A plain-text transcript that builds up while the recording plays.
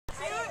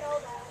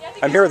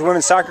I'm here with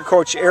women's soccer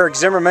coach Eric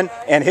Zimmerman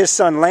and his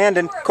son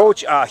Landon.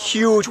 Coach, a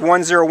huge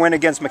 1-0 win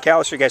against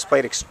McAllister. You guys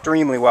played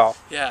extremely well.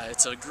 Yeah,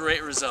 it's a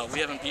great result. We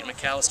haven't beat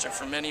McAllister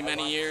for many,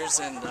 many years,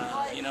 and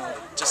you know,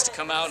 just to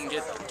come out and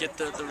get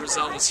the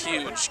result was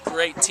huge.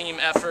 Great team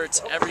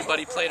effort.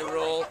 Everybody played a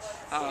role,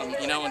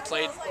 you know, and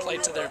played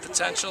to their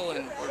potential,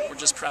 and we're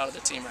just proud of the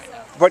team right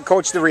now. But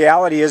coach, the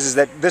reality is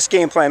that this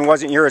game plan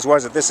wasn't yours,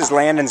 was it? This is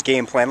Landon's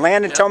game plan.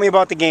 Landon, tell me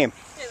about the game.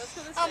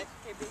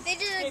 They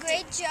did a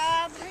great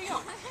job,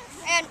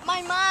 and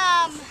my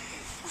mom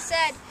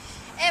said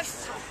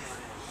if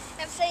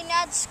they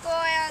not score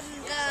on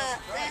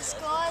the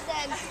score,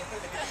 then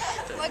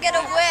we're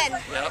gonna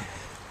win. Yep.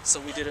 So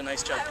we did a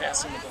nice job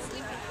passing the ball,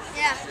 didn't we?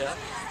 Yeah.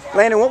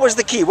 Landon, what was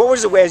the key? What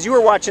was the way, as you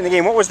were watching the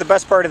game, what was the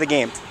best part of the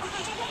game?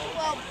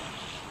 Well,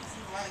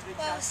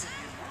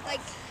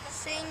 like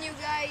seeing you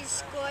guys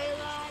score a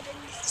lot.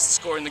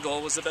 Scoring the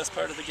goal was the best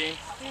part of the game?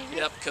 Mm-hmm.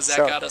 Yep, because that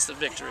got us the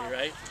victory,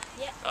 right?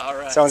 Yeah. All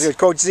right. Sounds good.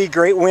 Coach Z,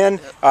 great win.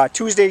 Yep.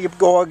 Tuesday you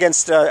go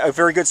against a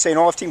very good St.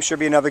 Olaf team. Should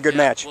be another good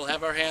match. We'll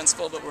have our hands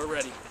full, but we're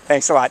ready.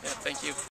 Thanks a lot. Yeah, thank you.